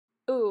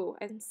Oh,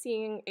 I'm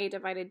seeing a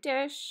divided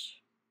dish.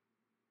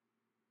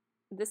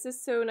 This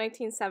is so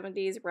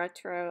 1970s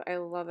retro. I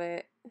love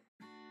it.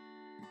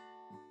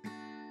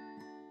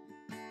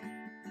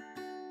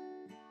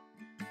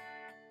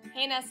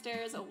 Hey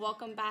nesters,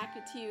 welcome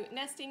back to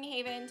Nesting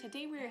Haven.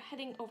 Today we're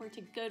heading over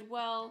to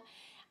Goodwill.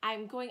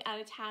 I'm going out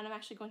of town. I'm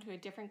actually going to a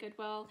different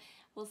Goodwill.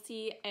 We'll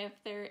see if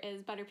there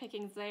is better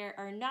pickings there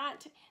or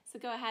not. So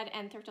go ahead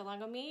and thrift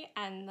along with me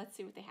and let's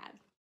see what they had.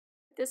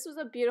 This was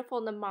a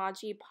beautiful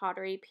Namaji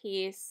pottery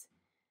piece.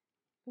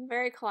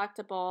 Very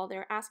collectible.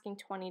 They're asking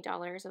 $20.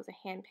 It was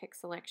a hand-picked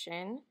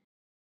selection.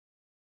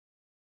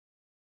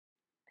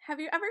 Have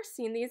you ever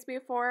seen these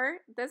before?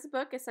 This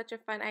book is such a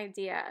fun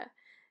idea.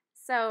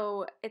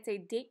 So it's a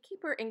date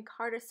keeper and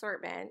card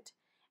assortment,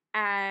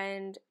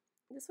 and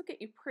this will get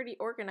you pretty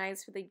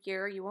organized for the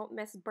year. You won't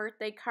miss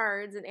birthday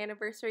cards and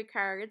anniversary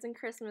cards and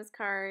Christmas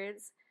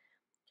cards.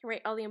 You can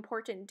write all the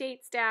important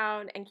dates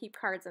down and keep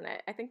cards in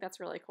it. I think that's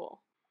really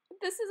cool.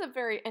 This is a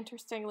very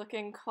interesting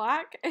looking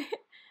clock.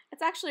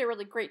 It's actually a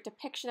really great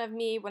depiction of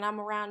me when I'm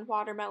around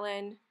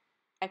watermelon.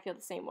 I feel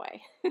the same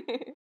way.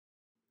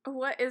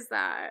 What is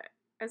that?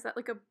 Is that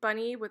like a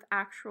bunny with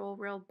actual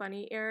real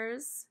bunny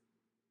ears?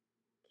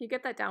 Can you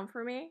get that down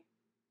for me?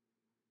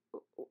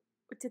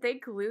 Did they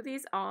glue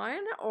these on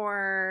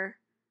or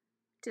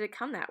did it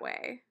come that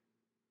way?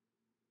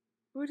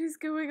 What is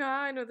going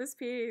on with this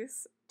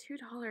piece? $2.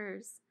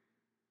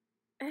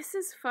 This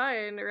is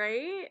fun,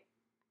 right?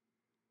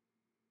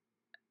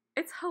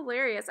 It's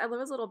hilarious. I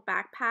love his little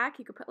backpack.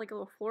 You could put like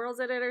little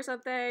florals in it or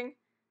something.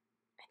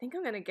 I think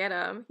I'm gonna get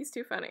him. He's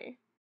too funny.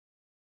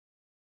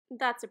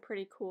 That's a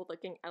pretty cool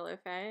looking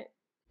elephant.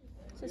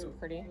 This is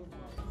pretty.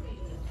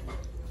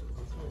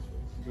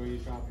 Enjoy your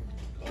shopping.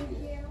 Thank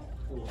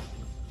you.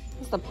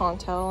 There's the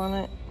Pontel on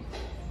it.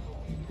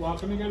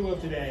 Welcome to Goodwill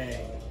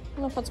today. I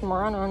don't know if it's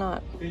Murano or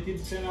not.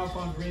 50% off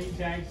on green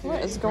tags today.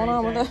 What is going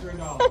on with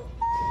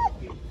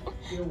it?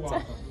 You're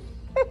welcome.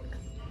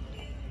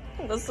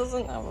 This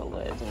doesn't have a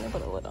lid. Let me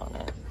put a lid on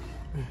it.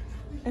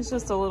 It's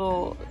just a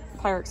little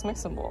Pyrex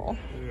mixing bowl.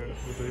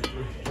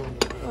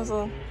 There's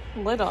a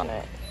lid on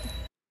it.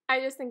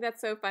 I just think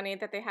that's so funny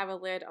that they have a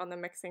lid on the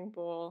mixing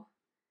bowl.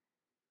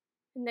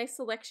 A nice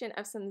selection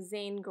of some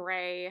Zane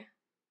Grey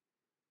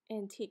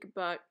antique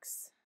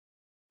books.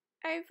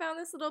 I found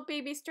this little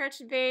baby stretch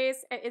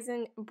vase. It is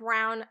in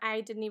brown. I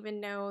didn't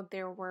even know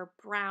there were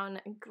brown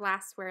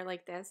glassware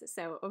like this,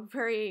 so a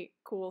very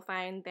cool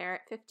find there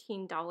at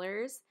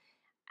 $15.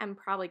 I'm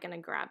probably going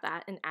to grab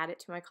that and add it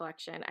to my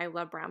collection. I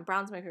love brown.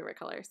 Brown's my favorite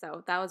color,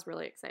 so that was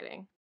really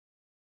exciting.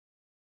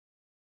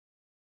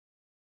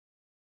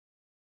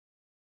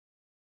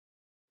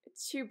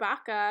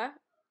 Chewbacca.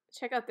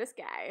 Check out this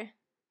guy.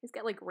 He's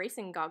got like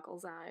racing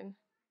goggles on.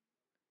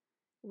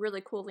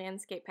 Really cool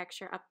landscape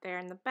picture up there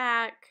in the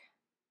back.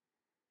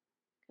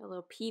 Got a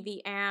little PV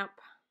amp.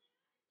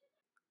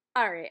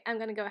 Alright, I'm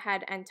going to go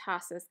ahead and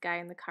toss this guy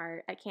in the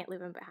cart. I can't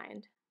leave him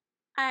behind.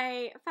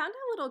 I found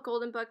a little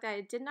golden book that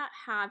I did not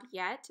have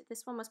yet.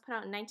 This one was put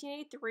out in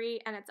 1983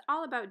 and it's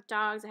all about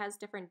dogs. It has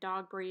different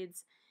dog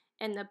breeds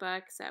in the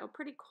book, so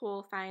pretty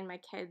cool find. My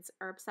kids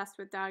are obsessed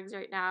with dogs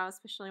right now,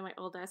 especially my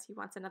oldest. He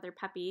wants another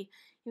puppy,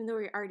 even though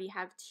we already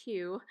have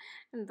 2.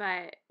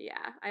 But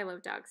yeah, I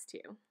love dogs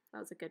too. That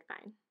was a good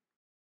find.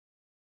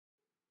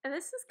 And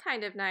this is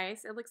kind of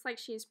nice. It looks like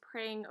she's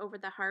praying over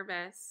the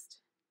harvest.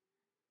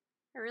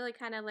 I really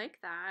kind of like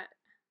that.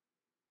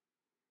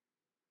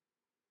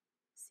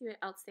 See what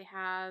else they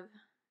have.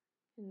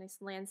 A nice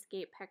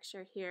landscape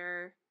picture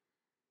here.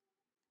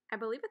 I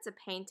believe it's a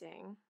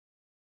painting.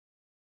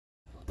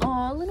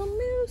 Aw, little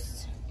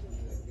moose.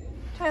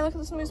 Ty, look at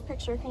this moose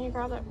picture. Can you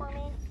grab that for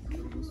me?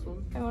 This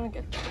one? I want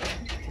to get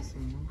that. Just a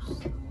moose.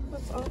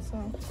 That's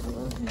awesome. I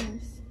love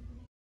moose.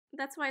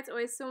 That's why it's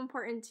always so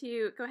important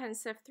to go ahead and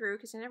sift through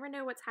because you never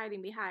know what's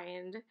hiding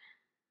behind.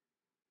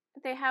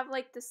 They have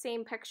like the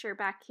same picture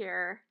back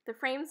here. The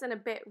frame's in a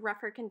bit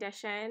rougher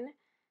condition,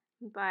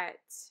 but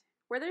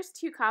where there's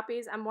 2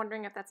 copies, I'm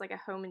wondering if that's like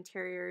a home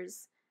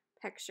interiors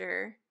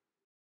picture.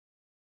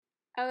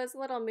 Oh, this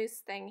little moose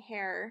thing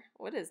here.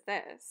 What is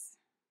this?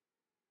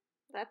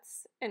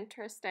 That's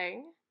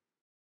interesting.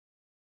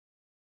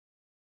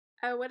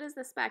 Oh, what is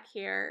this back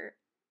here?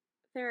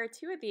 There are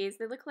 2 of these.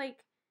 They look like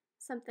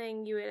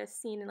something you would have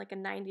seen in like a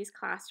 90s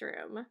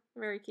classroom.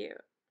 Very cute.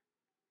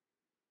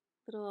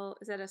 Little,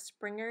 is that a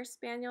Springer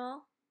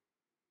Spaniel?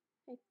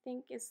 I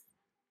think is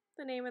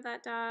the name of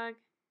that dog.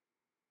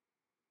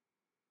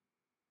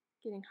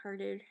 Getting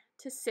harder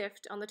to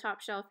sift on the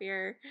top shelf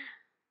here.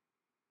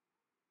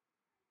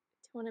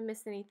 Don't want to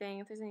miss anything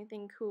if there's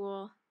anything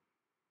cool.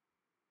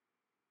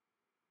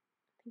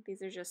 I think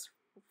these are just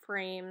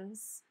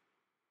frames.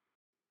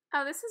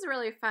 Oh, this is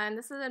really fun.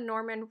 This is a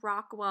Norman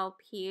Rockwell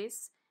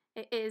piece.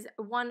 It is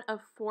one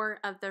of 4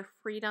 of the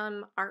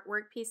Freedom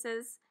artwork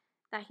pieces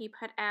that he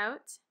put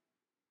out.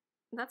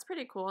 That's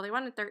pretty cool. They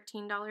wanted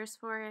 $13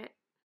 for it.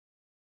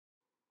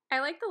 I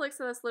like the looks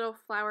of this little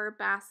flower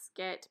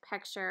basket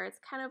picture. It's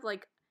kind of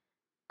like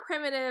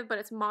primitive, but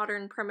it's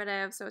modern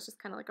primitive, so it's just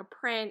kind of like a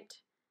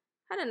print.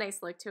 Had a nice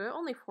look to it,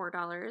 only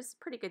 $4,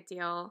 pretty good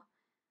deal.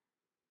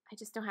 I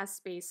just don't have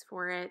space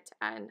for it,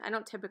 and I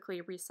don't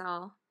typically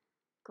resell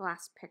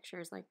glass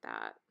pictures like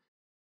that.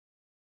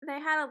 They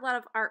had a lot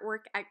of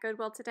artwork at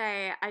Goodwill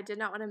today. I did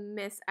not want to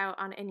miss out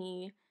on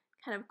any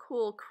kind of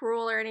cool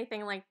crewel or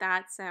anything like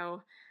that,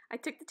 so I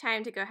took the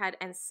time to go ahead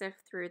and sift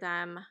through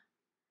them.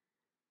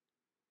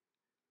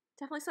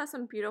 Definitely saw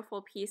some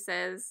beautiful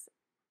pieces.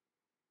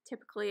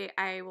 Typically,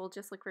 I will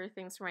just look for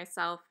things for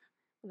myself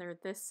when they're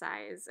this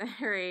size,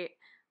 right?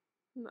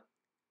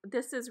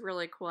 This is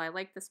really cool. I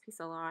like this piece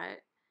a lot.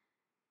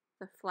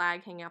 The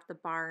flag hanging off the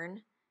barn.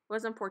 It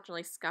was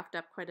unfortunately scuffed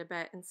up quite a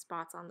bit in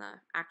spots on the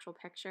actual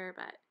picture,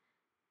 but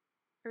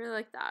I really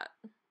like that.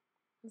 It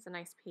was a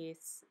nice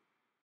piece.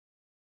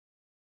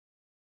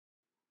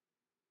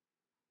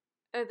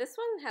 Oh, this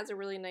one has a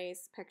really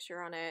nice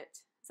picture on it.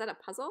 Is that a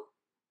puzzle?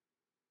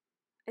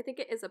 I think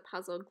it is a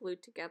puzzle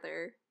glued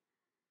together.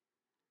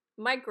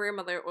 My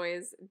grandmother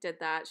always did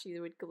that. She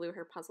would glue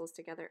her puzzles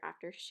together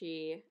after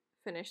she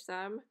finished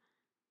them.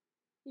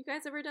 You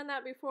guys ever done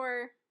that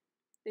before?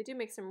 They do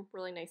make some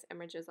really nice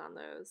images on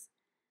those.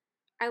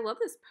 I love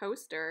this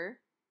poster.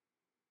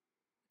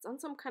 It's on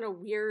some kind of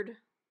weird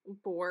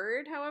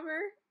board, however.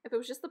 If it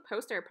was just the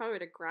poster, I probably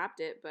would have grabbed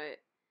it, but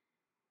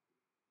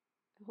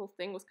the whole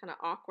thing was kind of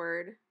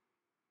awkward.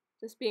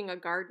 Just being a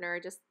gardener, I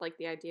just like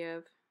the idea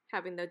of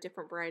having the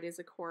different varieties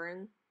of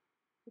corn,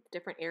 with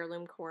different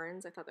heirloom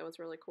corns. I thought that was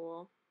really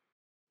cool.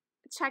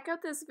 Check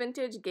out this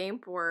vintage game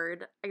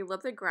board. I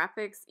love the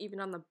graphics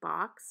even on the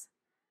box.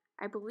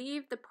 I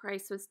believe the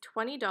price was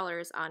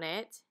 $20 on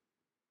it.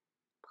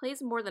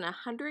 Plays more than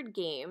 100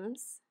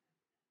 games.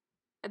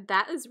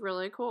 That is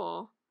really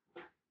cool.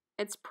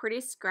 It's pretty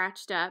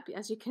scratched up,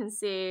 as you can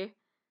see.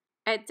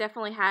 It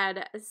definitely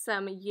had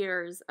some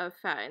years of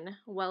fun.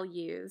 Well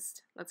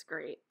used. That's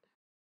great.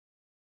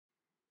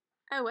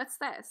 Oh, what's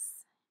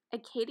this?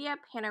 Acadia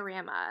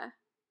Panorama.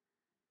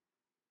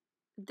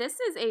 This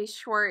is a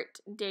short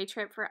day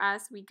trip for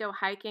us. We go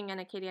hiking in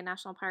Acadia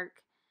National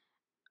Park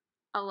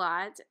a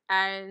lot,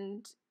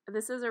 and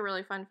this is a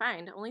really fun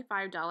find. Only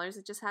 $5.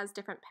 It just has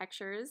different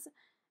pictures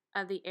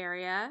of the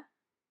area.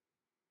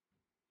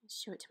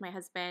 Show it to my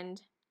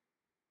husband.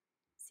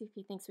 See if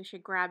he thinks we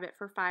should grab it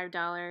for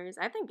 $5.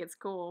 I think it's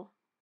cool.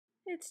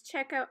 Let's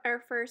check out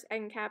our first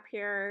end cap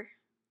here.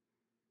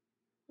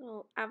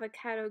 Little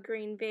avocado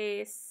green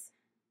base.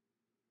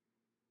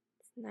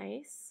 It's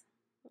nice.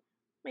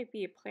 Might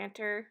be a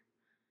planter.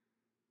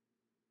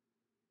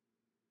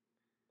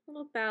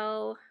 Little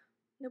bell.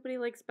 Nobody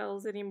likes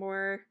bells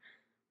anymore.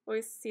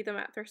 Always see them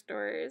at their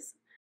stores.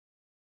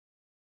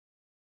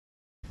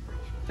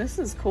 This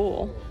is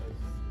cool.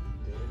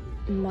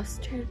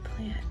 Mustard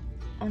plant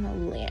on a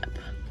lamp.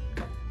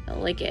 I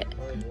like it.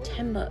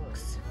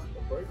 $10.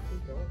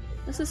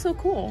 This is so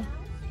cool.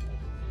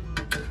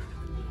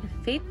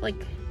 A faith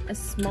like as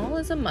small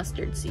as a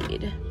mustard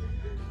seed.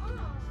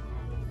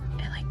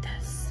 I like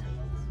this.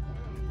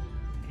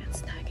 Got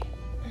snug.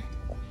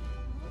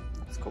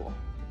 That's cool.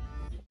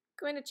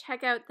 Going to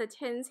check out the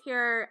tins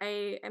here.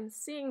 I am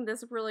seeing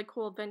this really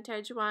cool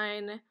vintage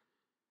one.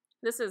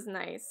 This is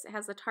nice. It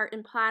has a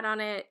tartan plaid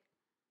on it.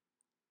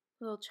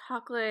 Little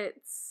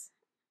chocolates.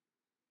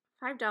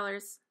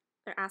 $5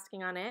 they're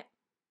asking on it.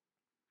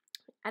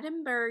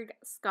 Edinburgh,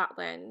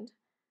 Scotland.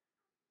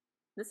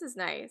 This is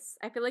nice.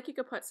 I feel like you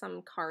could put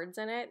some cards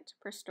in it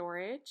for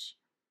storage.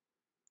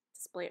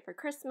 Display it for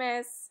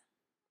Christmas.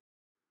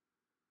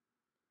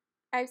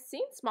 I've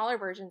seen smaller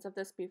versions of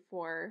this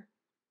before.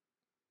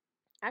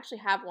 I actually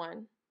have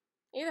one.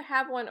 I either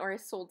have one or I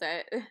sold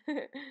it.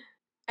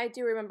 I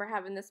do remember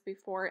having this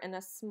before in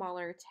a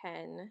smaller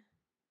tin.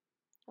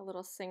 A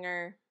little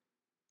singer.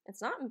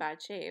 It's not in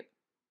bad shape.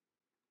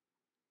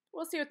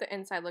 We'll see what the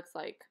inside looks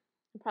like.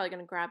 I'm probably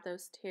going to grab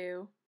those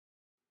too.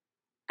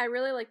 I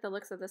really like the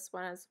looks of this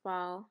one as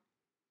well.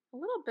 A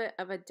little bit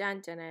of a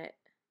dent in it.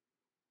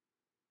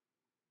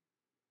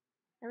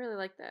 I really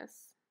like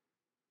this.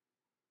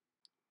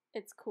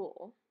 It's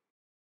cool.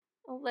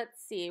 Well,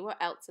 let's see, what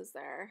else is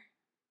there?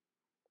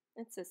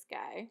 It's this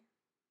guy.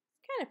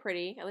 It's kind of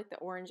pretty. I like the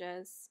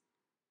oranges.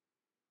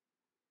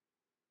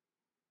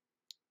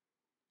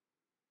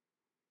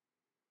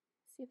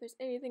 See if there's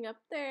anything up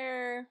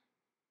there.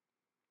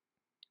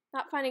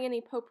 Not finding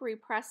any potpourri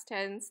press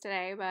tins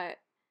today, but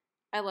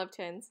I love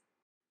tins.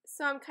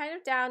 So I'm kind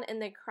of down in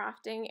the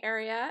crafting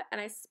area,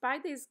 and I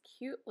spied these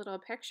cute little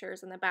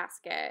pictures in the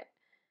basket.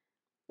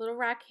 Little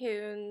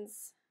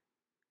raccoons.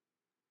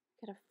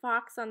 Got a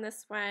fox on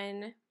this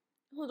one.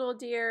 Little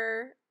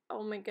deer.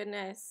 Oh my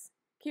goodness.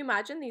 Can you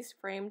imagine these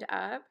framed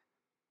up?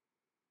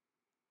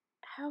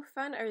 How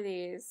fun are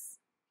these?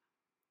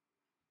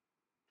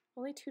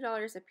 Only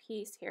 $2 a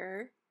piece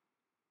here.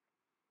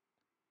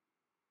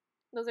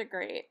 Those are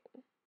great.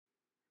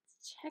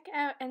 Let's check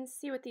out and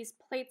see what these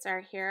plates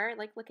are here. I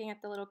like looking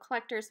at the little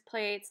collector's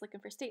plates, looking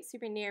for state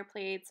souvenir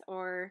plates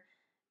or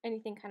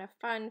anything kind of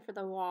fun for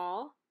the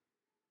wall.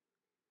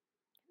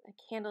 A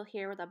candle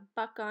here with a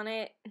buck on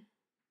it.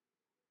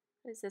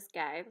 What is this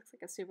guy? Looks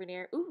like a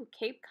souvenir. Ooh,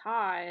 Cape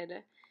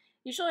Cod.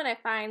 Usually when I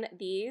find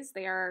these,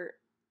 they are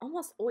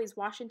almost always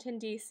Washington,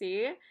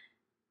 D.C.,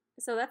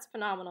 so that's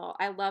phenomenal.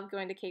 I love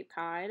going to Cape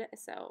Cod,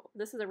 so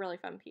this is a really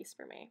fun piece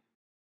for me.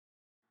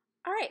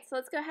 All right, so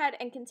let's go ahead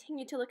and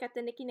continue to look at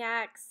the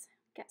knickknacks.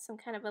 Got some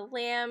kind of a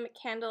lamb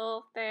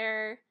candle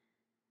there.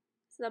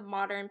 This is a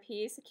modern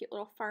piece, a cute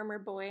little farmer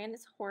boy and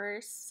his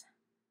horse.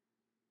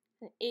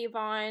 An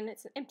Avon,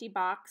 it's an empty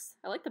box.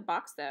 I like the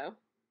box though.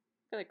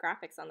 I like the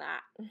graphics on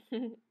that.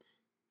 I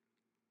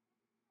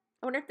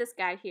wonder if this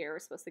guy here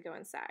was supposed to go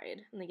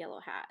inside in the yellow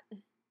hat.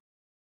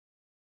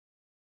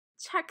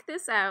 Check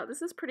this out.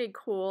 This is pretty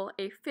cool.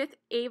 A 5th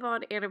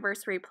Avon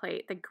anniversary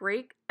plate, the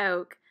Great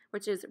Oak,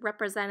 which is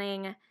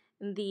representing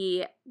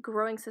the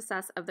growing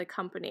success of the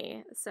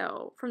company.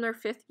 So from their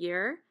 5th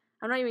year,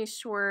 I'm not even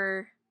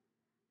sure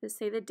to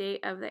say the date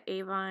of the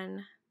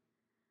Avon.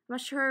 I'm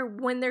not sure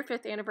when their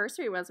 5th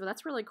anniversary was, but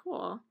that's really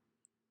cool.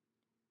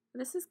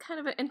 This is kind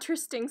of an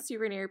interesting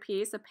souvenir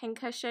piece, a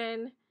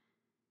pincushion.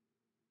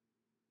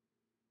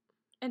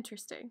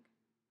 Interesting.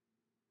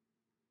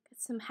 Got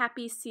some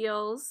happy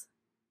seals.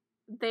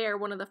 They are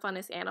one of the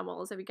funnest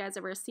animals. Have you guys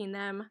ever seen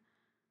them?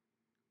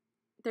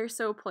 They're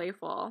so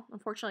playful.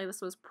 Unfortunately,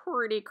 this was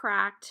pretty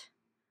cracked.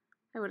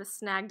 I would have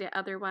snagged it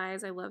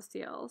otherwise. I love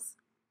seals.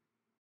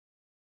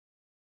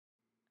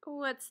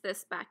 What's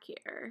this back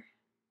here?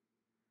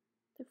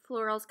 The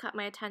florals caught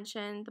my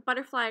attention. The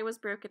butterfly was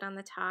broken on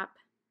the top.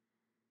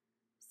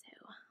 So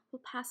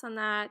we'll pass on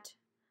that.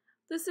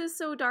 This is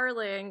so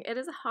darling. It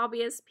is a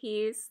hobbyist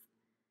piece.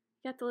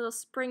 You got the little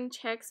spring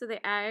chicks with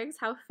the eggs.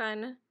 How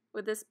fun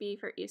would this be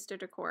for Easter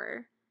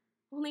decor?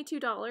 Only $2?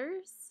 It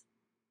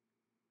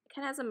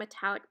kind of has a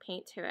metallic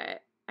paint to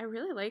it. I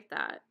really like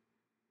that.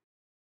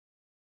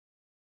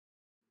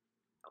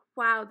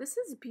 Wow, this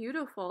is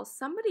beautiful.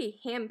 Somebody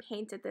hand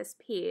painted this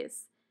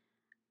piece.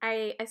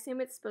 I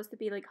assume it's supposed to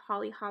be like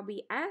Holly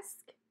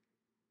Hobby-esque.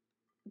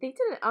 They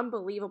did an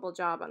unbelievable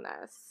job on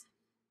this.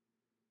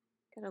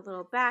 Got a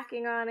little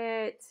backing on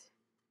it.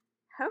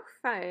 How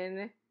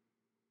fun.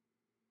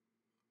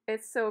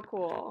 It's so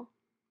cool.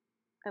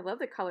 I love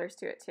the colors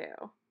to it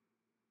too.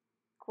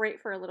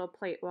 Great for a little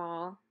plate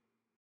wall.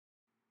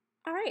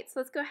 All right, so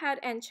let's go ahead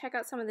and check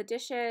out some of the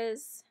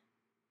dishes.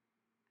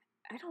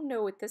 I don't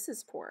know what this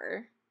is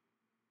for.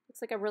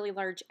 Looks like a really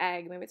large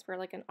egg. Maybe it's for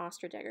like an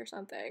ostrich egg or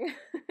something.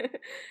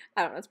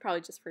 I don't know, it's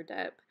probably just for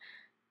dip.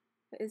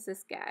 What is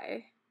this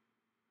guy?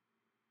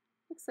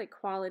 Looks like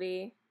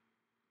quality.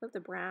 Love the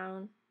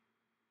brown.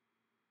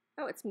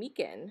 Oh, it's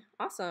Meekin.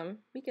 Awesome.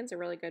 Meekin's a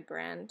really good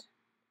brand.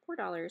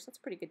 $4, that's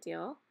a pretty good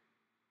deal.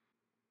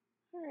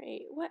 All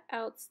right, what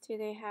else do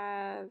they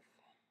have?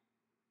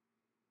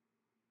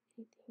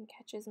 Anything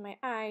catches my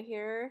eye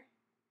here?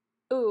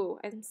 Ooh,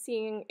 I'm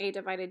seeing a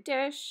divided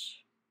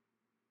dish.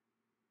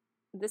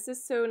 This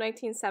is so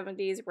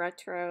 1970s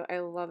retro. I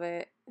love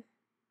it.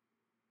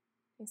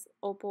 Nice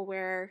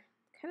opalware.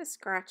 Kind of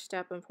scratched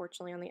up,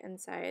 unfortunately, on the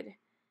inside.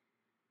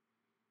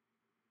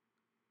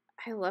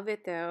 I love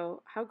it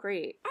though. How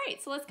great. All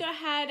right, so let's go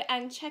ahead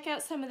and check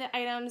out some of the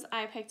items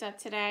I picked up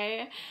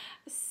today.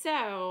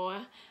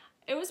 So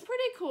it was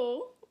pretty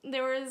cool.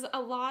 There was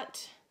a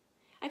lot.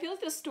 I feel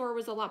like the store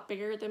was a lot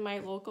bigger than my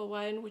local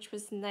one, which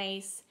was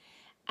nice.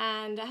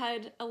 And I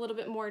had a little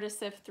bit more to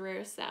sift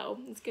through, so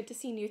it's good to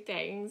see new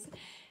things.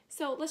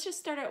 So let's just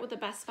start out with the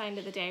best find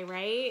of the day,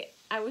 right?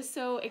 I was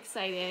so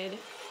excited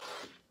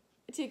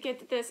to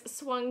get this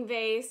swung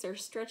vase or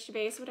stretched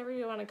vase, whatever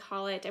you want to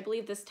call it. I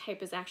believe this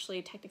type is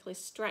actually technically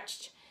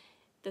stretched.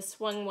 The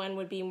swung one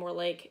would be more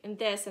like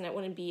this, and it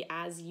wouldn't be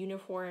as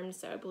uniform,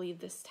 so I believe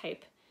this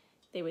type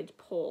they would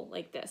pull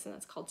like this, and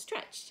that's called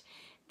stretched.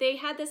 They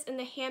had this in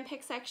the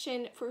handpick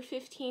section for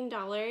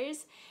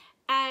 $15,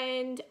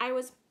 and I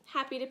was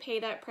happy to pay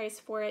that price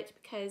for it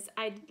because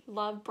I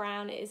love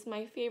brown. It is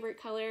my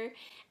favorite color,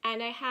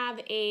 and I have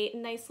a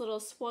nice little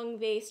swung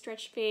vase,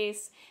 stretched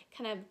vase,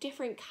 kind of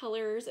different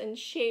colors and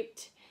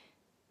shaped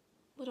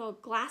little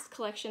glass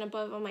collection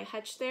above on my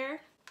hutch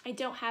there. I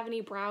don't have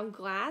any brown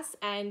glass,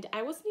 and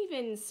I wasn't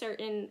even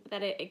certain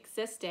that it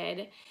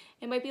existed.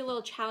 It might be a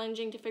little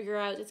challenging to figure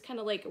out. It's kind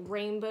of like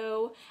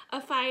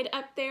rainbow-ified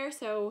up there,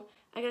 so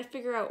I gotta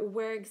figure out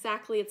where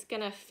exactly it's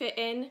gonna fit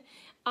in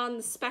on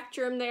the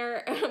spectrum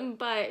there,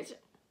 but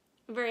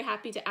I'm very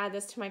happy to add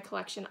this to my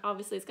collection.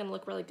 Obviously, it's gonna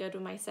look really good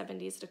with my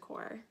 70s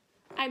decor.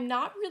 I'm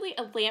not really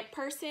a lamp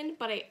person,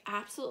 but I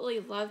absolutely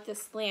love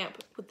this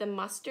lamp with the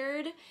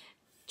mustard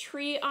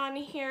tree on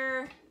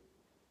here.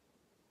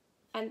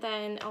 And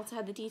then also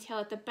have the detail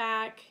at the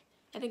back.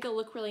 I think it'll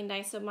look really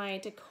nice with my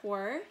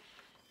decor.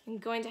 I'm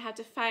going to have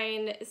to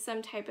find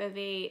some type of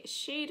a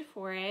shade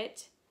for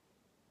it,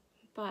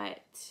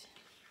 but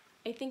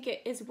I think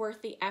it is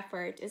worth the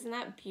effort. Isn't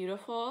that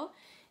beautiful?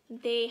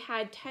 They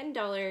had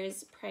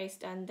 $10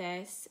 priced on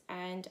this,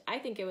 and I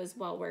think it was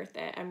well worth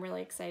it. I'm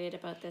really excited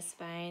about this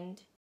find.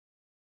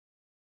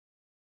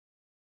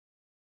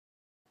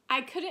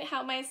 I couldn't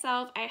help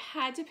myself. I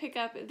had to pick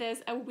up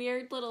a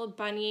weird little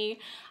bunny.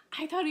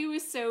 I thought he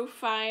was so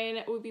fun.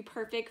 It would be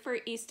perfect for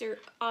Easter,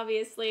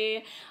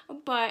 obviously,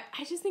 but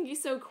I just think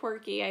he's so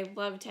quirky. I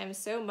loved him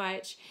so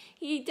much.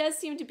 He does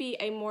seem to be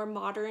a more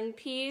modern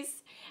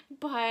piece,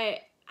 but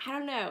I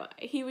don't know.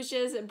 He was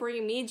just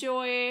bringing me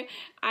joy.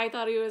 I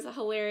thought he was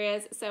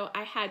hilarious, so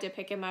I had to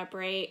pick him up,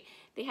 right?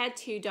 They had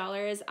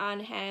 $2 on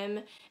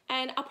him,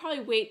 and I'll probably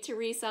wait to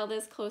resell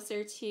this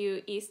closer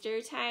to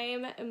Easter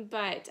time,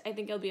 but I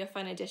think it'll be a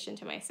fun addition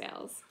to my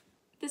sales.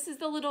 This is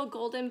the little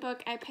golden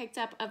book I picked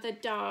up of the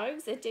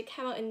dogs. It did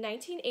come out in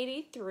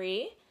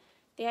 1983.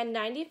 They had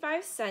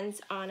 95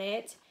 cents on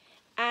it,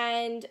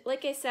 and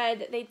like I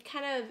said, they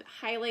kind of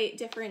highlight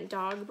different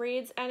dog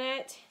breeds in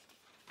it,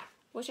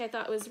 which I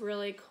thought was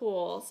really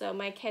cool. So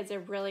my kids are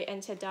really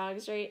into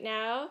dogs right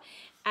now,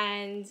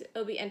 and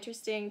it'll be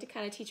interesting to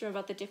kind of teach them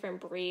about the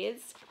different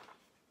breeds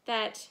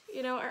that,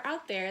 you know, are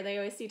out there. They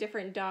always see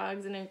different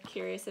dogs and are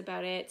curious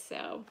about it.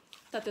 So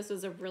I thought this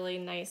was a really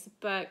nice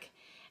book,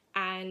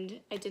 and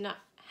I did not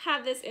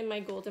have this in my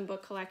golden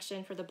book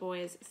collection for the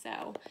boys,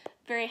 so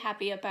very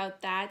happy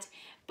about that.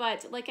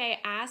 But like I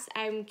asked,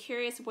 I'm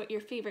curious what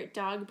your favorite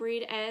dog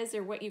breed is,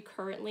 or what you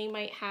currently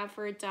might have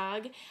for a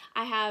dog.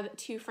 I have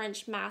 2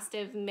 French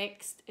Mastiff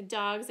mixed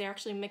dogs. They're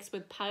actually mixed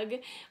with Pug,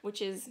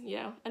 which is, you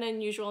know, an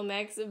unusual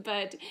mix,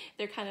 but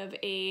they're kind of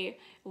a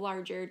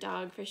larger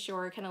dog for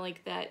sure, kind of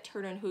like that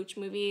Turner and Hooch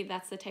movie.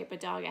 That's the type of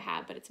dog I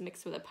have, but it's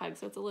mixed with a Pug,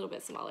 so it's a little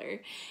bit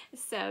smaller.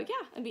 So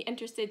yeah, I'd be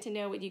interested to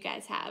know what you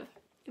guys have.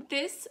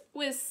 This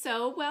was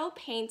so well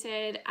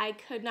painted, I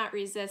could not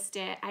resist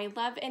it. I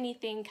love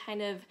anything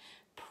kind of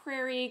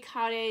prairie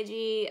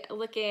cottagey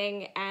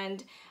looking,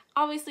 and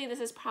obviously this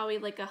is probably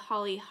like a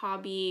Holly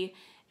Hobby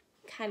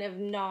kind of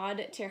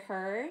nod to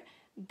her,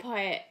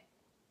 but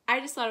I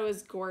just thought it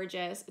was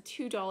gorgeous.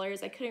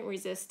 $2, I couldn't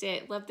resist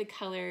it. Love the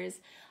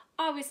colors.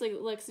 Obviously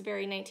it looks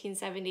very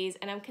 1970s,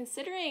 and I'm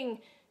considering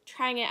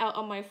trying it out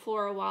on my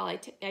floral wall.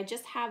 I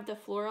just have the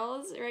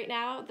florals right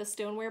now, the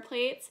stoneware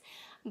plates.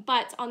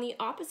 But on the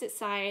opposite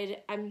side,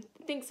 I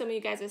think some of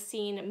you guys have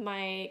seen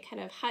my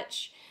kind of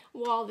hutch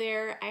wall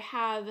there.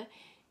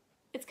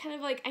 It's kind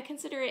of like, I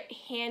consider it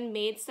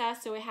handmade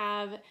stuff. So I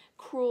have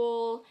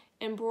crewel,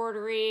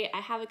 embroidery. I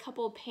have a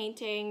couple of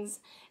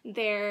paintings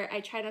there. I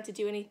try not to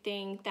do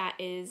anything that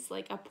is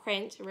like a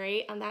print,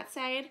 right, on that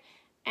side.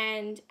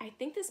 And I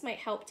think this might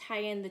help tie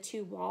in the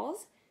 2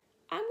 walls.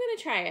 I'm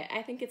gonna try it.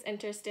 I think it's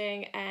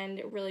interesting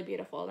and really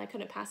beautiful, and I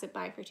couldn't pass it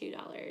by for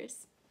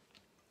 $2.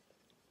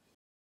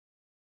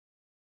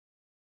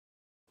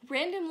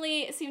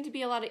 Randomly, it seemed to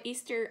be a lot of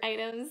Easter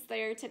items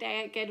there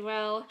today at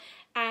Goodwill,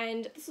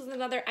 and this was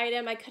another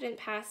item I couldn't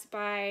pass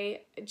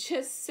by.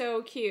 Just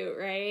so cute,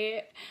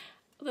 right?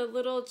 The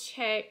little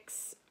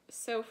chicks,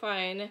 so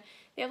fun.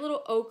 They have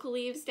little oak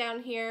leaves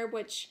down here,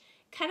 which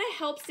kind of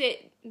helps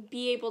it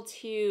be able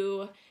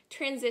to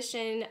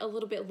transition a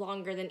little bit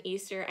longer than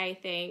Easter, I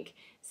think.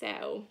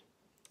 So,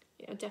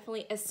 you know,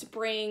 definitely a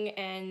spring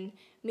and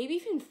maybe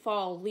even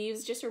fall.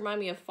 Leaves just remind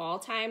me of fall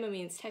time. I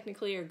mean, it's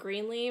technically a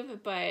green leaf,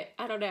 but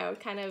I don't know,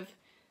 kind of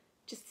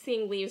just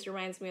seeing leaves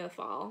reminds me of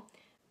fall.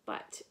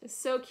 But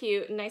so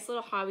cute, nice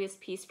little hobbyist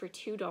piece for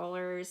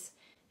 $2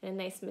 and a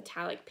nice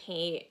metallic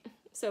paint.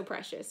 So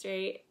precious,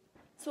 right?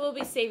 So we'll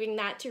be saving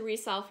that to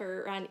resell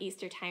for around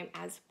Easter time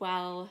as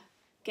well.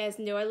 You guys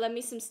know I love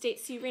me some state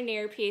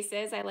souvenir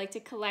pieces. I like to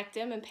collect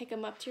them and pick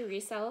them up to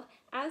resell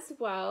as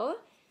well.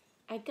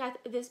 I got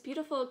this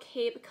beautiful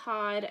Cape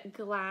Cod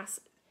glass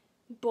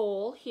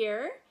bowl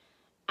here,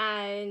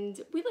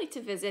 and we like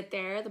to visit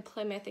there, the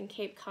Plymouth and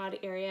Cape Cod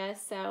area,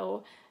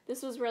 so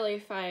this was really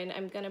fun.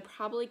 I'm gonna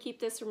probably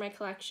keep this for my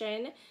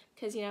collection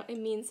because, you know, it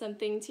means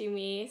something to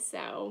me.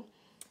 So,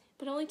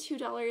 but only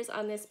 $2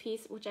 on this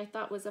piece, which I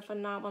thought was a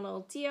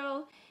phenomenal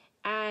deal,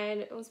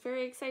 and I was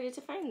very excited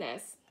to find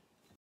this.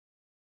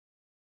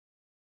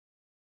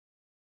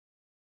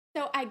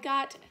 So I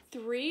got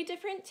 3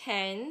 different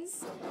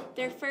tins.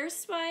 Their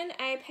first one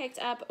I picked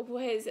up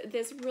was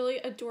this really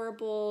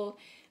adorable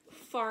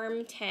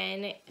farm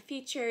tin. It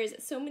features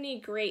so many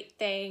great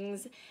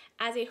things.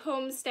 As a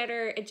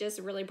homesteader, it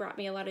just really brought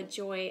me a lot of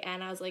joy,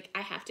 and I was like,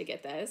 I have to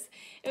get this.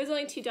 It was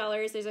only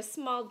 $2. There's a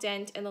small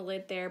dent in the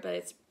lid there, but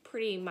it's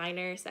pretty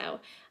minor,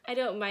 so I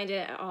don't mind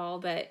it at all.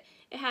 But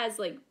it has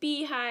like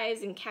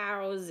beehives and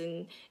cows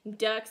and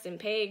ducks and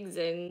pigs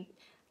and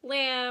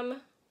lamb.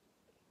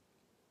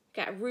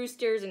 Got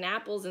roosters and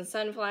apples and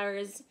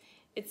sunflowers.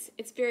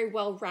 It's very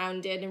well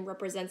rounded and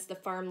represents the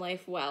farm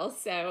life well,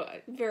 so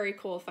very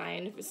cool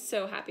find. I was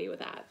so happy with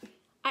that.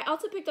 I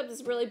also picked up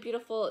this really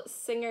beautiful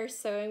Singer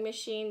sewing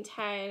machine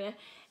tin. It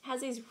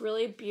has these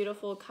really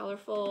beautiful,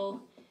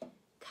 colorful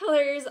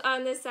colors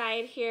on the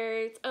side here.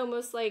 It's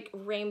almost like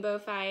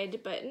rainbow-fied,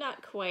 but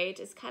not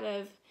quite. It's kind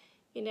of,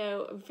 you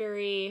know,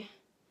 very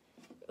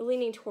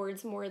leaning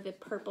towards more of the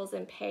purples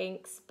and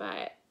pinks,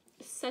 but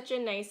such a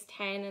nice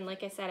tin. And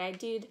like I said, I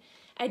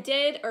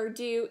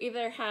do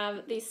either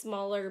have the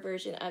smaller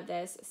version of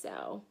this,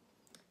 so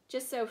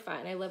just so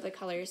fun. I love the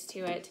colors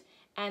to it,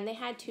 and they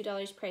had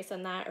 $2 price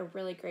on that, a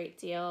really great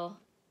deal.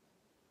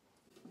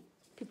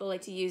 People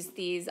like to use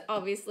these,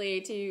 obviously,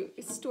 to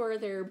store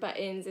their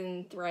buttons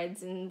and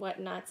threads and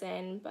whatnots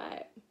in,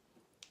 but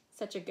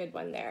such a good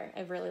one there.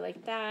 I really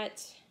like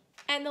that.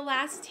 And the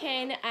last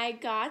tin I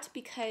got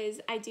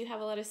because I do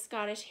have a lot of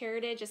Scottish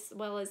heritage as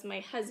well as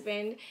my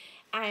husband,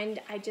 and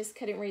I just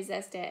couldn't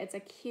resist it. It's a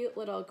cute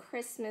little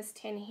Christmas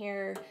tin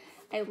here.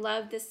 I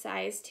love the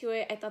size to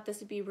it. I thought this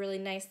would be really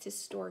nice to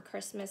store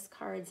Christmas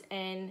cards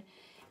in.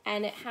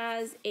 And it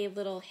has a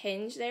little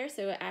hinge there,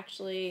 so it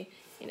actually,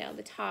 you know,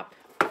 the top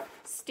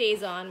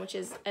stays on, which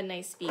is a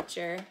nice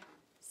feature.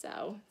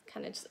 So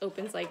kind of just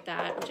opens like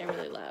that, which I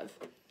really love.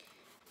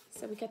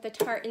 So we got the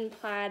tartan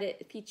plaid.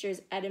 It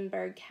features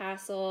Edinburgh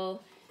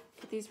Castle.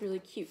 Got these really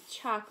cute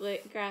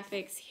chocolate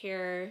graphics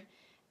here,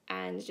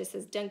 and it just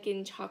says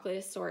Dunkin' chocolate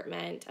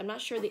assortment. I'm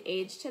not sure the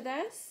age to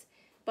this,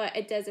 but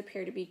it does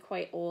appear to be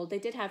quite old. They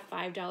did have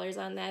 $5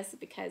 on this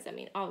because, I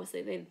mean,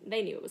 obviously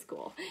they knew it was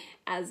cool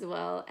as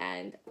well,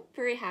 and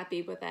very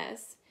happy with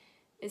this.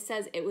 It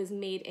says it was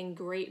made in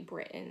Great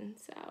Britain,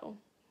 so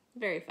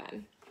very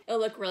fun.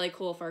 It'll look really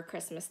cool for a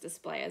Christmas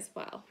display as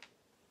well.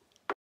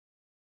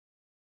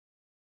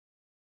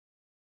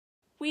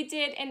 We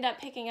did end up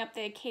picking up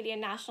the Acadia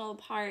National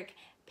Park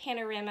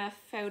panorama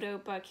photo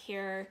book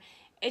here.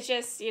 It's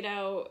just, you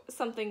know,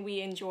 something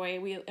we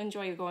enjoy. We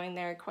enjoy going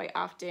there quite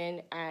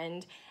often,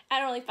 and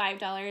at only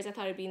 $5, I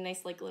thought it'd be a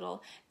nice like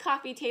little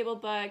coffee table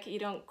book. You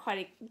don't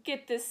quite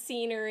get the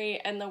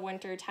scenery in the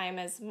winter time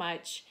as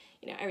much.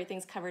 You know,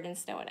 everything's covered in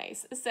snow and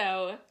ice.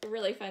 So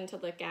really fun to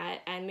look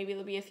at, and maybe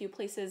there'll be a few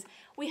places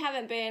we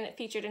haven't been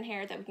featured in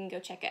here that we can go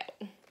check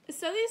out.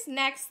 So these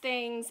next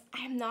things,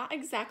 I'm not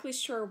exactly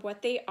sure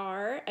what they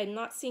are. I'm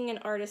not seeing an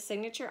artist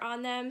signature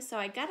on them, so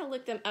I gotta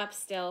look them up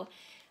still.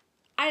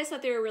 I just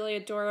thought they were really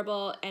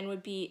adorable and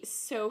would be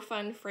so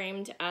fun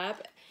framed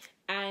up,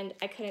 and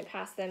I couldn't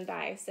pass them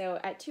by. So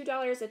at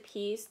 $2 a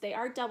piece, they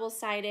are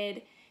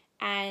double-sided,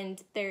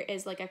 and there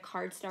is like a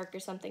cardstock or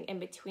something in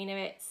between of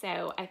it,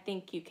 so I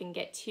think you can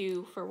get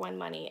 2 for 1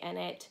 money in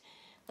it.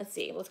 Let's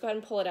see, let's go ahead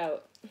and pull it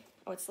out.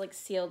 Oh, it's like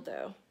sealed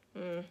though.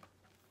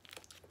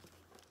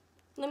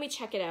 Let me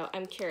check it out.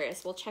 I'm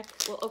curious. We'll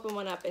open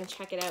one up and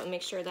check it out and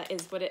make sure that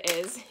is what it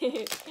is.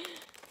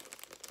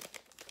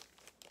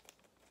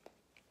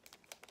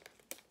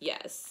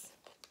 Yes.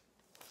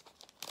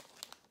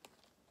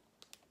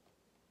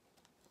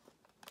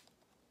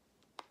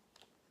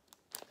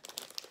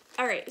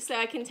 All right, so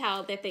I can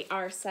tell that they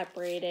are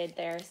separated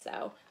there.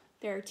 So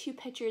there are 2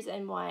 pictures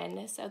in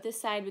one. So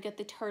this side we got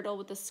the turtle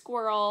with the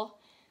squirrel,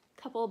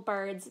 a couple of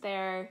birds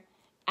there,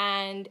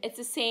 and it's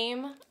the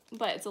same,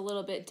 but it's a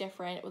little bit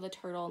different with the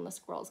turtle and the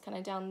squirrels kind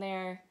of down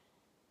there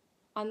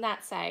on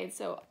that side.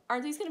 So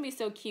aren't these gonna be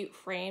so cute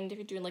framed if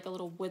you're doing like a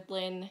little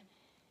woodland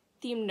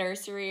themed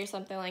nursery or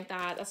something like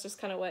that? That's just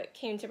kind of what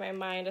came to my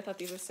mind. I thought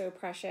these were so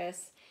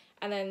precious.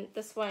 And then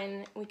this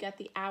one, we got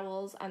the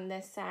owls on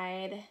this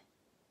side,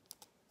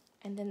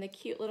 and then the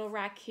cute little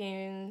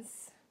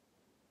raccoons.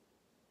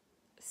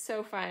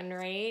 So fun,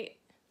 right?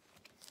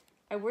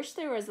 I wish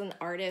there was an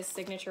artist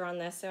signature on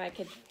this so I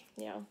could,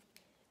 you know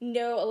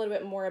a little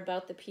bit more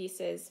about the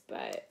pieces,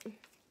 but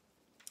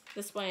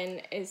this one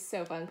is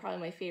so fun, probably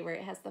my favorite.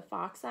 It has the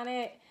fox on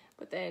it,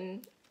 but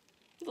then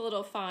the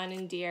little fawn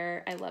and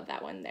deer. I love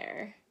that one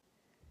there.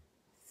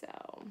 So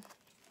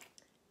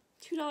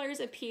 $2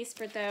 a piece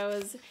for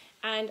those,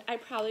 and I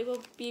probably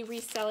will be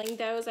reselling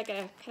those. I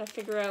gotta kind of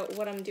figure out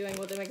what I'm doing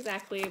with them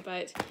exactly,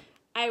 but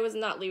I was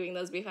not leaving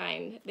those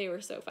behind. They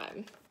were so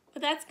fun.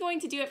 But that's going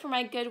to do it for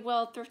my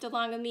Goodwill Thrift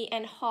Along With Me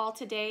and haul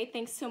today.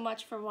 Thanks so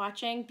much for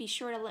watching. Be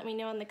sure to let me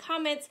know in the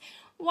comments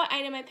what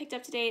item I picked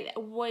up today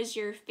that was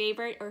your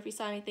favorite, or if you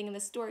saw anything in the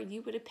store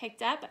you would have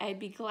picked up. I'd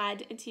be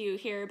glad to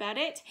hear about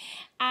it.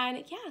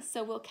 And yeah,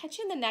 so we'll catch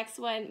you in the next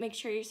one. Make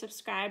sure you're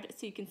subscribed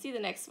so you can see the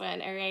next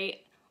one, all right?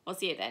 We'll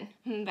see you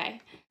then. Bye.